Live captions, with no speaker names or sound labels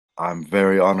I'm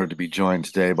very honored to be joined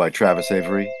today by Travis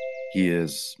Avery. He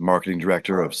is marketing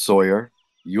director of SAWYER.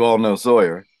 You all know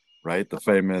SAWYER, right? The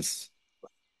famous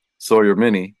SAWYER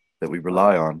Mini that we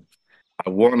rely on.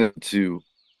 I wanted to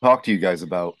talk to you guys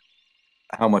about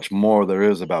how much more there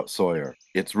is about SAWYER.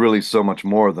 It's really so much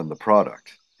more than the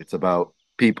product. It's about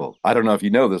people. I don't know if you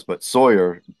know this, but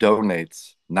SAWYER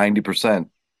donates 90%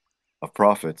 of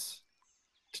profits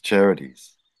to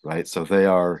charities, right? So they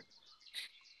are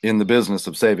in the business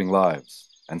of saving lives.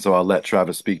 And so I'll let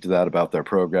Travis speak to that about their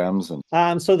programs.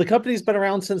 And So the company's been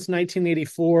around since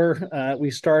 1984. We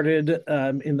started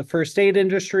in the first aid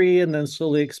industry and then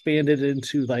slowly expanded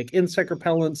into like insect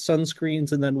repellents,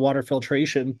 sunscreens, and then water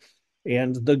filtration.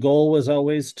 And the goal was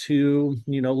always to,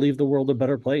 leave the world a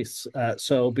better place.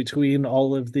 So between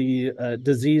all of the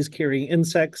disease-carrying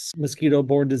insects,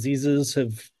 mosquito-borne diseases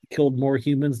have killed more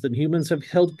humans than humans have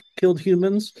killed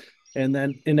humans. And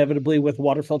then inevitably with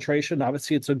water filtration,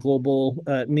 obviously it's a global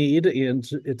need, and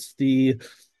it's the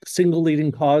single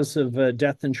leading cause of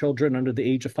death in children under the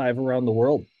age of 5 around the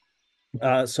world.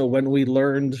 So when we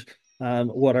learned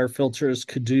what our filters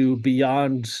could do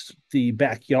beyond the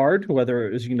backyard, whether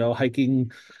it was, hiking,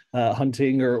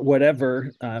 hunting, or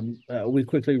whatever, we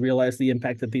quickly realized the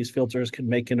impact that these filters can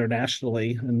make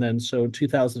internationally. And then so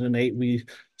 2008, we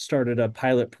started a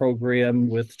pilot program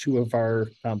with two of our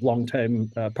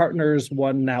longtime partners,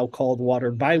 one now called Water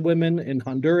by Women in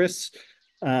Honduras,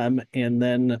 and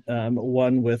then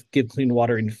one with Give Clean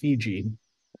Water in Fiji.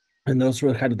 And those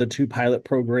were kind of the two pilot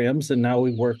programs. And now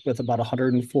we work with about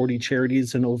 140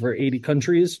 charities in over 80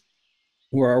 countries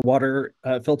where our water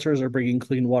filters are bringing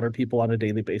clean water people on a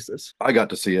daily basis. I got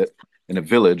to see it in a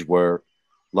village where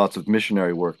lots of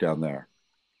missionary work down there,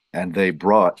 and they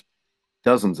brought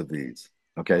dozens of these.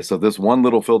 Okay, so this one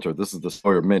little filter, this is the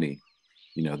Sawyer Mini,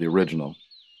 the original.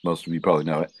 Most of you probably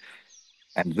know it.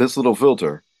 And this little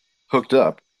filter, hooked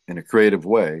up in a creative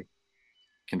way,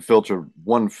 can filter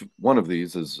one of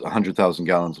these is 100,000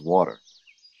 gallons of water,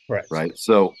 Right. right?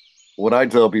 So what I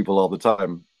tell people all the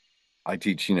time, I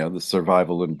teach, the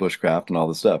survival and bushcraft and all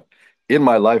this stuff. In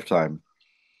my lifetime,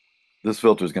 this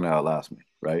filter is going to outlast me,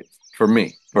 right? For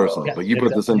me personally. Yeah, But you it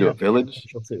put this definitely into a has the village,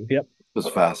 potential to. Yep. it's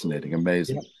fascinating,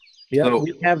 amazing. Yep. Yep. So,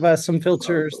 We have some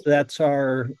filters that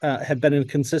are have been in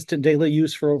consistent daily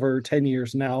use for over 10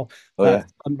 years now. oh yeah,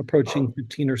 I'm approaching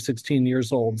 15 or 16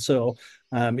 years old. So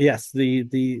yes,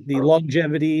 the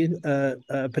longevity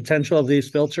potential of these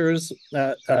filters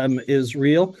is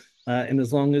real. And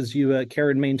as long as you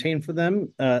care and maintain for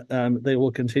them, they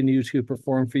will continue to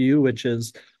perform for you, which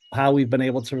is how we've been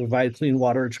able to provide clean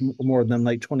water to more than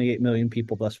like 28 million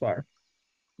people thus far.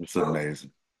 it's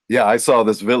amazing. Yeah, I saw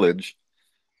this village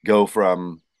go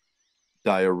from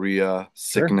diarrhea, Sure,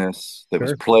 sickness that was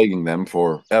sure. plaguing them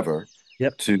forever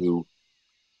Yep. to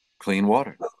clean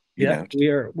water, you Yeah,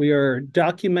 know. we are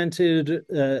documented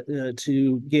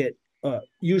to get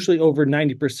usually over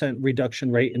 90%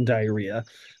 reduction rate in diarrhea.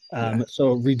 Yeah.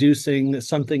 So reducing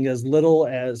something as little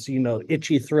as,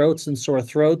 itchy throats and sore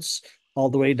throats, all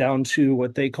the way down to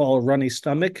what they call a runny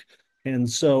stomach. And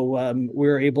so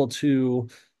we're able to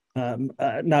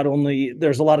not only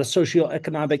there's a lot of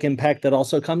socioeconomic impact that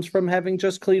also comes from having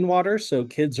just clean water. So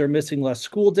kids are missing less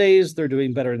school days, they're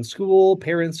doing better in school,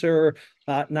 parents are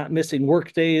not missing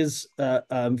work days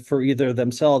for either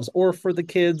themselves or for the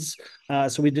kids.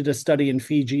 So we did a study in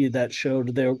Fiji that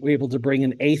showed they were able to bring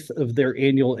an eighth of their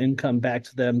annual income back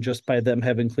to them just by them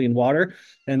having clean water.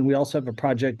 And we also have a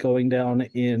project going down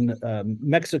in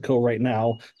Mexico right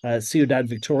now, Ciudad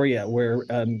Victoria, where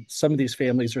some of these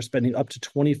families are spending up to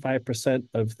 25%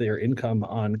 of their income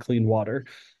on clean water.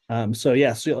 So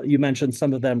yes, you mentioned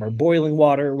some of them are boiling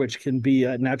water, which can be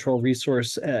a natural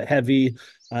resource heavy,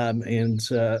 and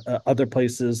other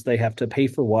places they have to pay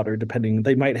for water. Depending,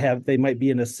 they might be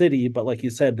in a city, but like you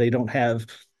said, they don't have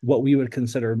what we would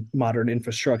consider modern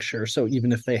infrastructure. So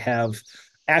even if they have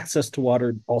access to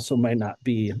water, also might not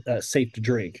be safe to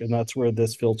drink, and that's where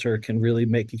this filter can really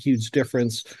make a huge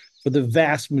difference for the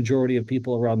vast majority of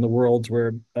people around the world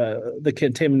where the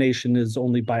contamination is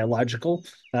only biological.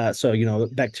 So,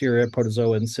 bacteria,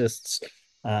 protozoa, and cysts.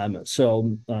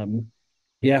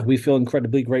 Yeah, we feel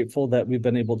incredibly grateful that we've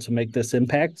been able to make this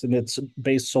impact. And it's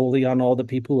based solely on all the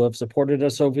people who have supported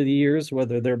us over the years,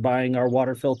 whether they're buying our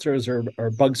water filters or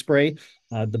bug spray.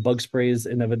 The bug sprays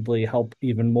inevitably help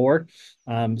even more.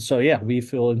 So yeah, we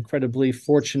feel incredibly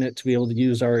fortunate to be able to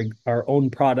use our own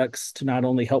products to not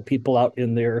only help people out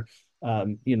in their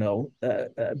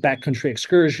backcountry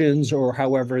excursions or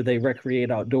however they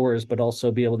recreate outdoors, but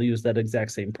also be able to use that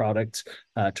exact same product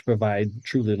to provide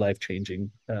truly life changing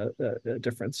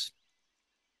difference.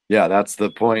 Yeah, that's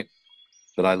the point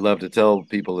that I love to tell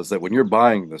people is that when you're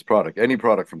buying this product, any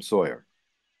product from Sawyer,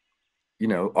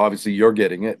 obviously you're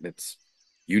getting it and it's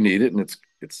you need it and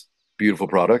it's beautiful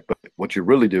product, but what you're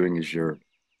really doing is you're,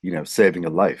 saving a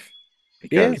life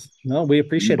Yeah, because no, we you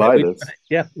appreciate that. buy this.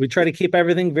 Yeah, we try to keep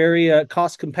everything very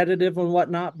cost competitive and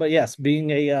whatnot. But yes, being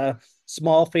a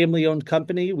small family owned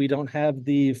company, we don't have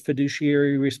the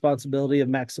fiduciary responsibility of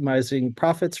maximizing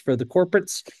profits for the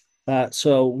corporates.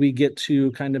 So we get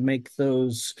to kind of make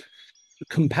those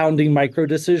compounding micro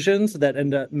decisions that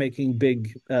end up making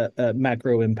big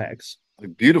macro impacts. The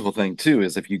beautiful thing too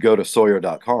is if you go to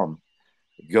Sawyer.com,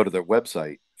 go to their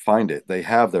website, find it. They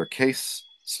have their case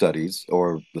studies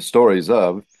or the stories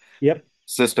of Yep,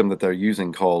 system that they're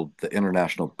using called the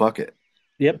International Bucket.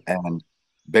 yep. And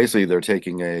basically they're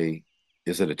taking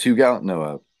is it a 2 gallon? No,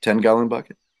 a 10-gallon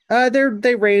bucket.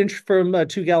 They range from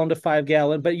 2 gallon to 5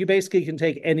 gallon, but you basically can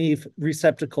take any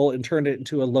receptacle and turn it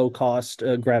into a low cost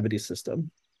gravity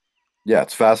system. Yeah,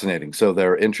 it's fascinating. So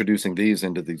they're introducing these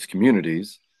into these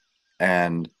communities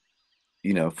and,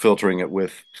 filtering it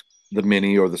with the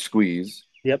mini or the squeeze.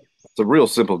 Yep, It's a real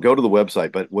simple go to the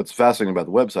website. But what's fascinating about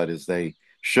the website is they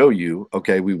show you,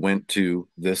 okay, we went to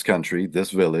this country, this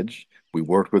village, we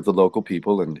worked with the local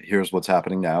people, and here's what's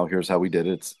happening now. Here's how we did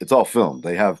it. It's all filmed.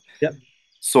 They have yep.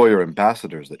 Sawyer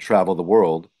ambassadors that travel the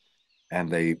world and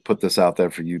they put this out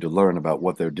there for you to learn about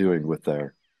what they're doing with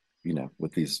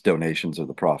with these donations or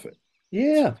the profit. It's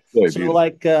Yeah. very So beautiful.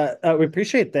 like we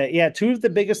appreciate that. Yeah, two of the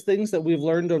biggest things that we've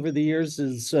learned over the years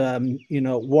is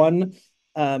one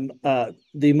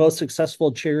the most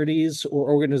successful charities or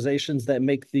organizations that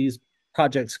make these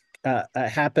projects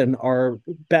happen are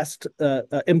best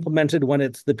implemented when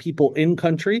it's the people in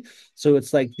country. So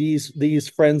it's like these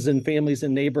friends and families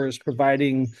and neighbors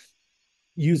providing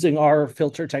using our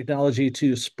filter technology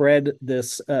to spread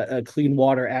this clean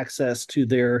water access to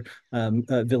their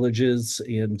villages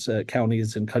and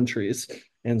counties and countries.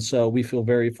 And so we feel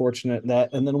very fortunate in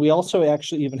that. And then we also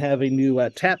actually even have a new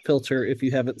tap filter, if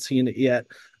you haven't seen it yet,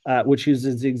 which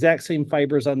uses the exact same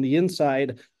fibers on the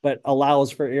inside, but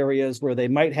allows for areas where they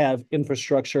might have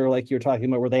infrastructure, like you're talking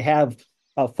about, where they have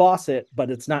a faucet, but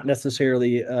it's not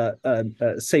necessarily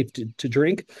safe to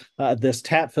drink. This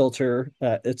tap filter,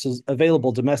 it's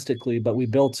available domestically, but we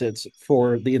built it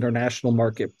for the international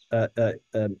market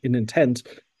in intent.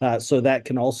 So that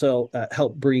can also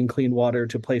help bring clean water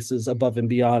to places above and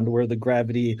beyond where the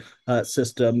gravity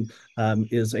system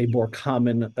is a more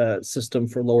common system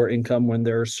for lower income when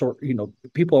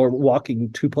people are walking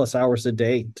 2+ hours a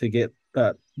day to get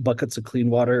buckets of clean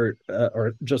water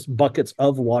or just buckets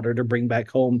of water to bring back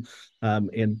home,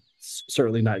 and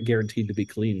certainly not guaranteed to be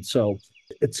clean. So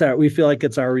it's we feel like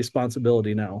it's our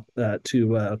responsibility now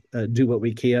to do what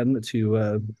we can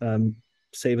to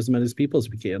save as many people as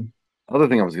we can. Other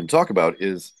thing I was going to talk about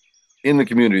is in the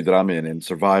community that I'm in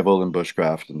survival and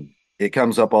bushcraft, and it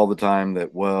comes up all the time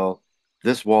that, well,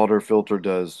 this water filter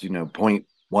does, 0.1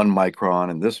 micron,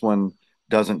 and this one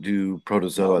doesn't do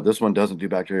protozoa, this one doesn't do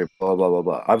bacteria, blah, blah, blah,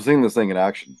 blah. I've seen this thing in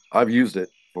action. I've used it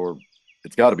for,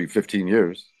 it's got to be 15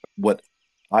 years. What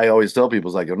I always tell people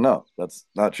is I go, no, that's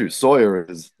not true. Sawyer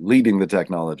is leading the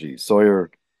technology. Sawyer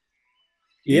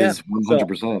Yeah. is So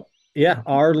 100% yeah,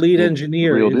 our lead the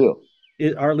engineer real is deal.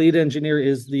 our lead engineer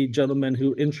is the gentleman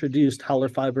who introduced hollow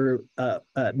fiber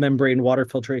membrane water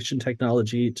filtration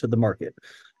technology to the market.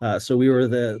 So we were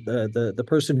the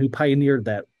person who pioneered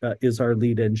that is our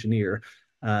lead engineer.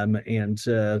 And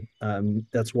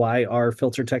that's why our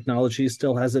filter technology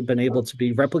still hasn't been able to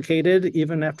be replicated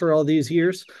even after all these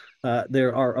years.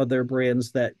 There are other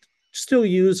brands that still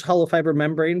use hollow fiber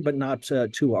membrane, but not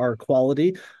to our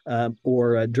quality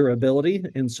or durability.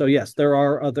 And so, yes, there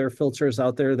are other filters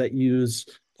out there that use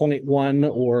zero point 0.1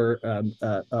 or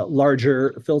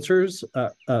larger filters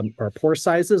or pore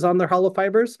sizes on their hollow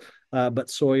fibers. But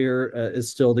Sawyer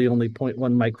is still the only zero point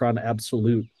 0.1 micron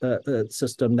absolute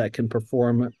system that can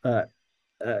perform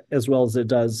as well as it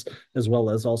does, as well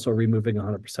as also removing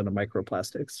 100% of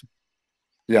microplastics.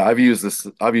 Yeah, I've used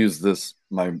this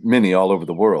my mini all over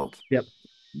the world. Yep.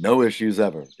 No issues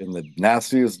ever in the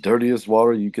nastiest, dirtiest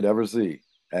water you could ever see.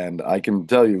 And I can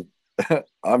tell you,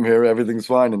 I'm here, everything's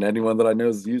fine, and anyone that I know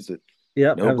has used it,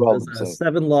 Yep. no Has problem. a So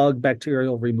 7 log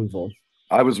bacterial removal.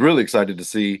 I was really excited to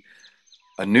see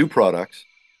a new product.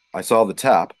 I saw the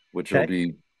tap, which will Okay.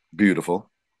 be beautiful.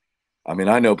 I mean,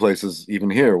 I know places even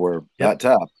here where Yep. that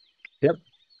tap, Yep.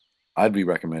 I'd be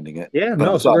recommending it. Yeah. But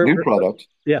I No. So saw a new product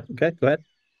yeah. Okay. Go ahead.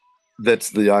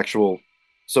 that's the actual,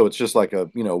 so it's just like a,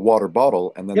 water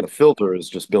bottle, and then the Yep. filter is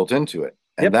just built into it.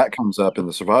 And Yep. that comes up in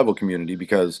the survival community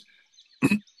because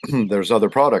there's other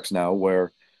products now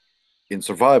where in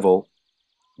survival,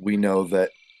 we know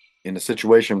that in a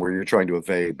situation where you're trying to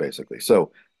evade, basically.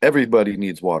 So everybody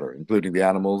needs water, including the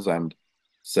animals and,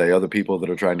 say, other people that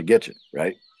are trying to get you,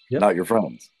 right? Yep. Not your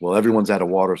friends. Well, everyone's at a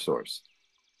water source.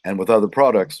 And with other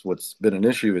products, what's been an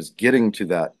issue is getting to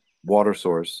that water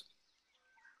source.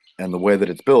 And the way that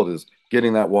it's built is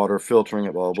getting that water, filtering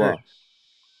it, blah, blah, Sure. blah.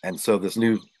 And so this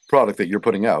new product that you're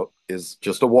putting out is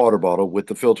just a water bottle with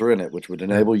the filter in it, which would Sure.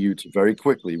 enable you to very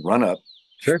quickly run up,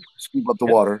 Sure. scoop up the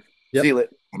Yep. water, Yep. seal it,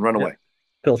 and run Yep. away.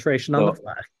 Filtration on the So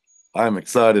fly. I'm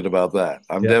excited about that.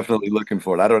 I'm Yep. definitely looking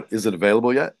for it. I don't, is it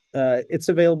available yet? It's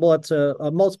available at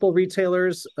multiple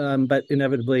retailers, but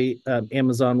inevitably,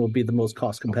 Amazon will be the most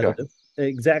cost Okay. competitive.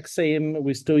 Exact same,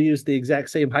 we still use the exact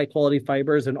same high quality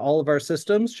fibers in all of our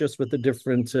systems, just with a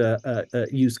different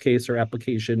use case or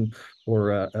application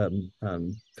or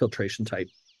filtration type.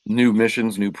 New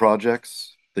missions, new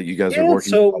projects that you guys are Yeah,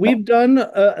 working so on? we've done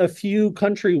a few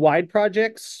countrywide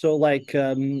projects. So, like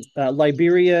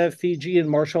Liberia, Fiji, and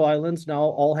Marshall Islands now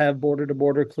all have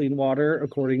border-to-border clean water,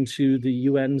 according to the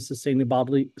UN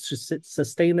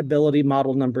Sustainability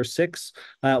Model number 6,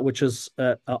 which is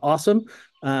awesome.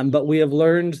 But we have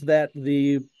learned that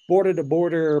the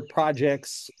border-to-border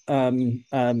projects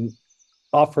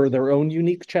offer their own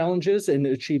unique challenges in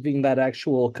achieving that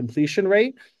actual completion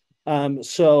rate.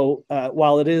 So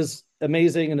while it is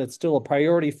amazing and it's still a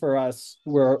priority for us,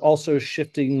 we're also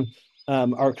shifting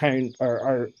our current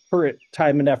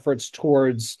time and efforts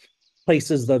towards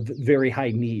places of very high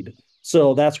need.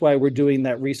 So that's why we're doing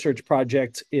that research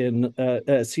project in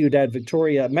Ciudad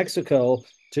Victoria, Mexico,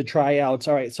 to try out.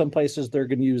 All right, some places they're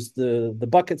going to use the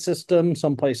bucket system,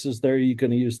 some places they're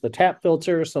going to use the tap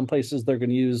filter, some places they're going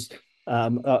to use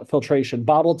filtration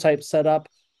bottle type setup.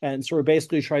 And so we're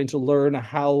basically trying to learn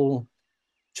how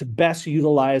to best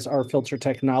utilize our filter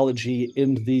technology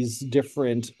in these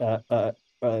different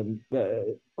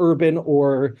urban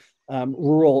or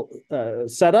rural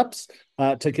setups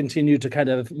to continue to kind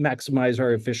of maximize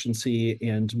our efficiency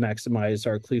and maximize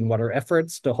our clean water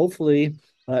efforts to hopefully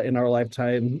in our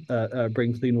lifetime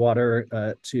bring clean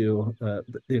water to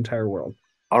the entire world.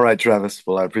 All right, Travis.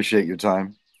 Well, I appreciate your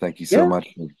time. Thank you so Yeah,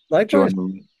 much for likewise.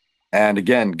 joining me. And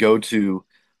again, go to,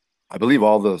 I believe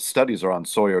all the studies are on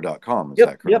Sawyer.com. Is Yep,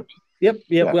 that yep, correct? yep.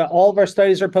 Yeah. Well, all of our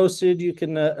studies are posted. You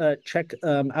can check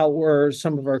out where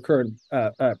some of our current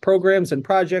programs and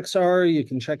projects are. You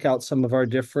can check out some of our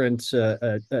different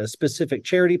specific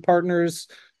charity partners.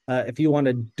 If you want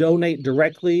to donate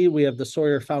directly, we have the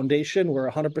Sawyer Foundation,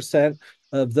 where 100%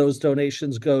 of those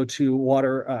donations go to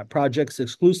water projects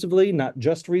exclusively, not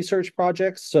just research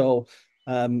projects. So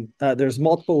there's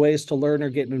multiple ways to learn or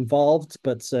get involved,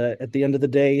 but at the end of the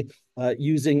day,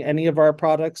 using any of our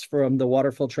products from the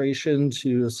water filtration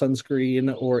to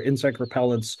sunscreen or insect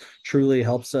repellents truly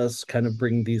helps us kind of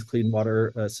bring these clean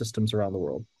water systems around the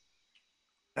world.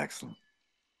 Excellent.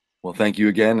 Well, thank you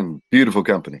again and beautiful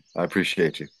company. I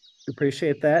appreciate you.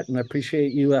 Appreciate that, and I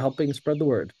appreciate you helping spread the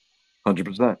word.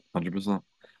 100%. 100%.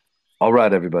 All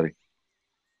right, everybody.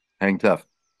 Hang tough.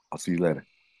 I'll see you later.